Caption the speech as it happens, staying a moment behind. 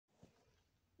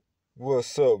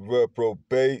What's up,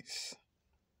 reprobates?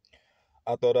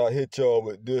 I thought I'd hit y'all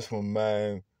with this one,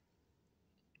 man.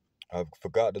 I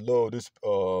forgot to load this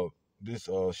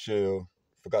shell.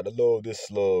 Forgot to load this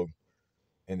slug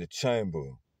in the chamber.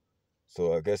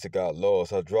 So I guess it got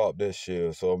lost. I dropped that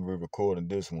shell, so I'm re-recording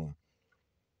this one.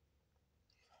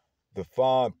 The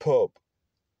fine pup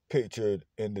pictured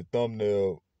in the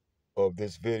thumbnail of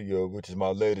this video, which is my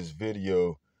latest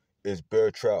video, is Bear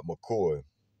Trap McCoy.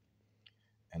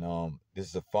 And this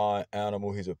is a fine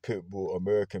animal. He's a pit bull,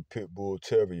 American pit bull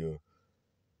terrier,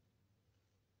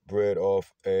 bred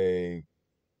off a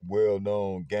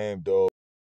well-known game dog.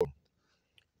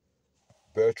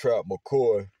 Bear Trap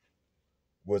McCoy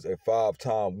was a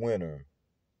 5-time winner.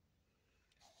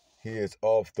 He is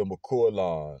off the McCoy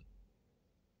line,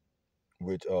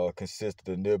 which consists of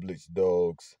the Nibblets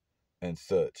dogs and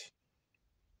such.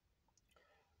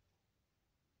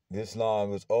 This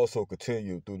line was also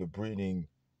continued through the breeding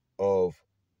of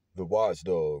the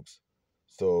watchdogs.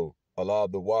 So a lot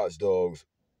of the watchdogs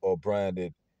are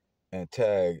branded and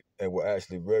tagged and were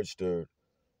actually registered,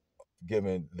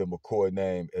 given the McCoy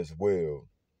name as well.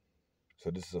 So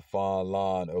this is a fine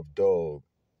line of dog.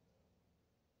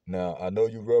 Now, I know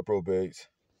you reprobates.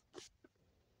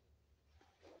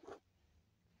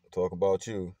 Talk about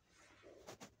you.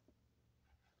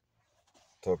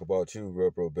 Talk about you,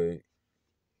 reprobate.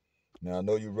 Now, I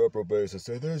know you reprobates and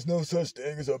say, there's no such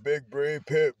thing as a big breed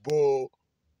pit bull.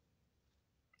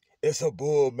 It's a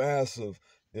bull massive.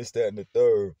 This, that, and the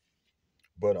third.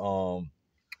 But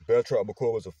Bear Trap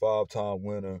McCoy was a 5-time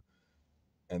winner.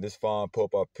 And this fine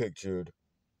pup I pictured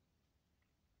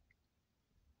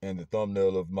in the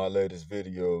thumbnail of my latest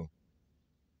video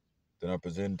that I'm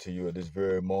presenting to you at this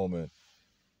very moment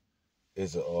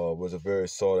was a very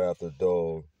sought after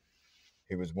dog.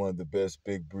 He was one of the best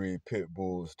big breed pit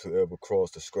bulls to ever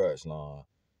cross the scratch line.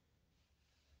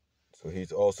 So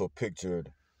he's also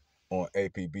pictured on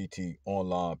apbt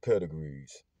online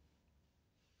pedigrees.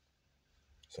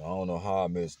 So I don't know how I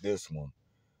missed this one.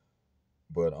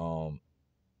 But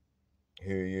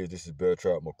here he is. This is Bear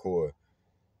Trap McCoy.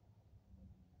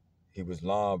 He was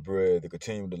line bred. The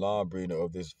continued line breeding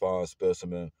of this fine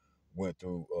specimen went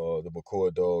through the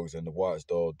McCoy dogs and the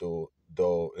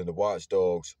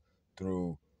watchdogs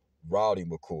through Rowdy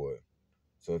McCoy.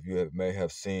 So if you may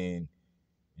have seen,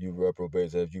 you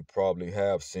reprobates, as you probably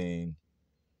have seen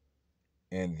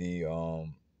in the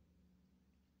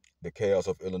Chaos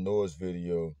of Illinois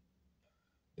video,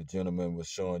 the gentleman was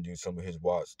showing you some of his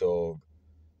watchdog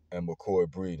and McCoy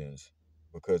breedings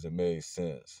because it made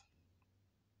sense.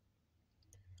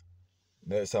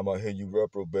 Next time I hear you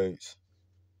reprobates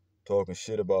talking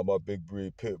shit about my big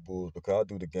breed pit bulls, because I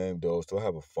do the game dogs, so I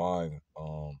have a fine,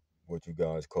 what you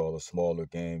guys call a smaller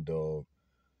game dog.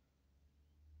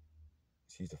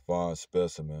 She's a fine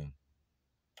specimen.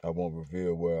 I won't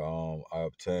reveal where I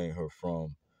obtained her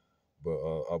from, but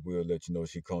I will let you know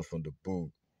she comes from the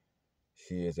boot.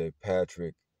 She is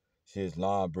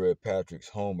line bred Patrick's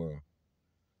Homer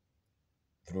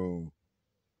through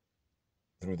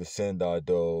the Sendai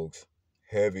dogs,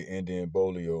 heavy Indian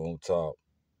Bolio on top.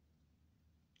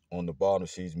 On the bottom,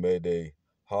 she's Mayday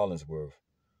Hollingsworth.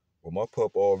 Well, my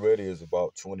pup already is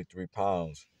about 23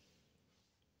 pounds,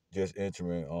 just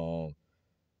entering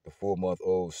the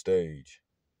 4-month-old stage.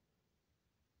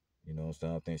 You know what I'm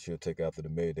saying? I think she'll take after the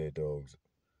Mayday dogs.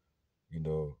 You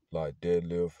know, like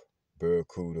Deadlift,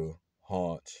 Barracuda,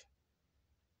 Haunch,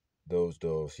 those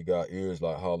dogs. She got ears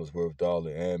like Hollingsworth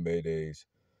Dolly and Mayday's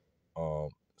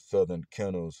Southern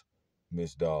Kennels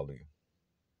Miss Dolly.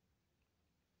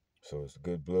 So it's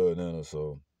good blood in her,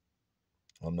 so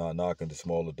I'm not knocking the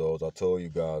smaller dogs. I told you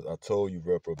guys, I told you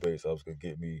reprobates I was going to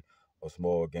get me a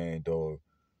small game dog.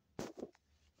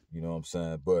 You know what I'm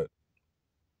saying? But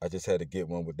I just had to get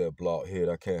one with that block head.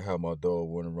 I can't have my dog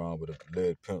running around with a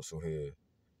lead pencil head.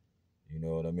 You know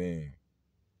what I mean?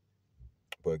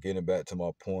 But getting back to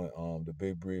my point, the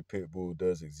big breed pit bull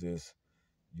does exist.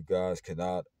 You guys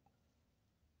cannot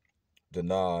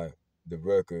deny the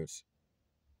records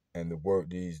and the work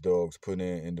these dogs put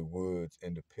in the woods,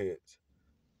 in the pits,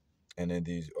 and in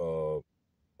these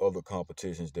other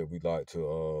competitions that we like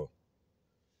to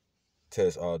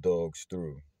test our dogs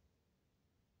through.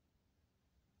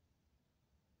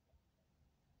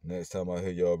 Next time I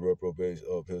hear y'all reprobates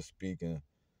up here speaking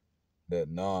that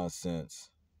nonsense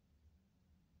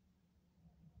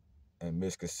and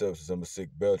misconceptions, I'm gonna sick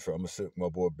Bear Trap. I'm gonna sick my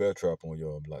boy Bear Trap on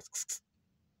y'all. I'm like,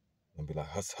 I'm be like,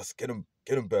 huss, get him,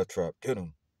 Bear Trap, get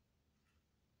him.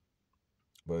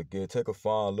 But again, take a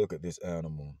fine look at this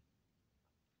animal.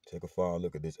 Take a fine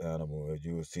look at this animal, as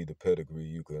you will see the pedigree.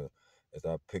 You can, as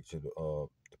I picture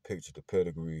the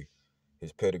pedigree,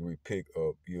 his pedigree pick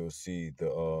up, you'll see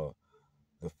the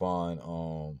fine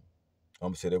I'm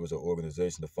gonna say there was an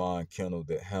organization, the fine kennel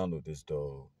that handled this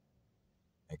dog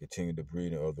and continued the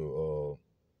breeding of the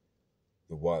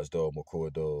watchdog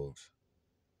McCoy dogs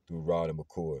through Rod and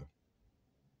McCoy.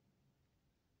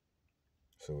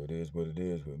 So it is what it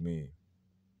is with me.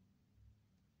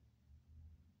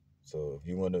 So if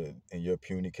you want to, in your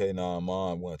puny canine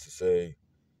mind, want to say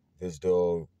this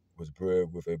dog was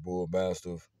bred with a bull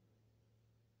mastiff,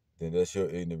 then that's your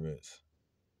ignorance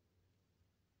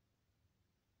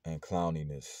and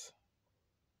clowniness.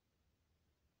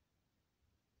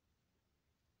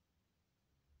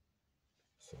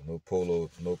 So no polo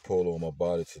on my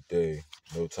body today.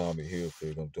 No Tommy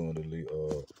Hilfiger. I'm doing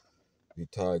the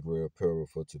Tigre apparel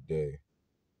for today.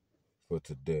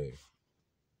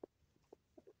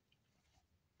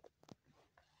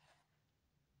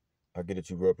 I get at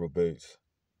you reprobates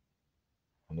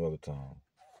another time.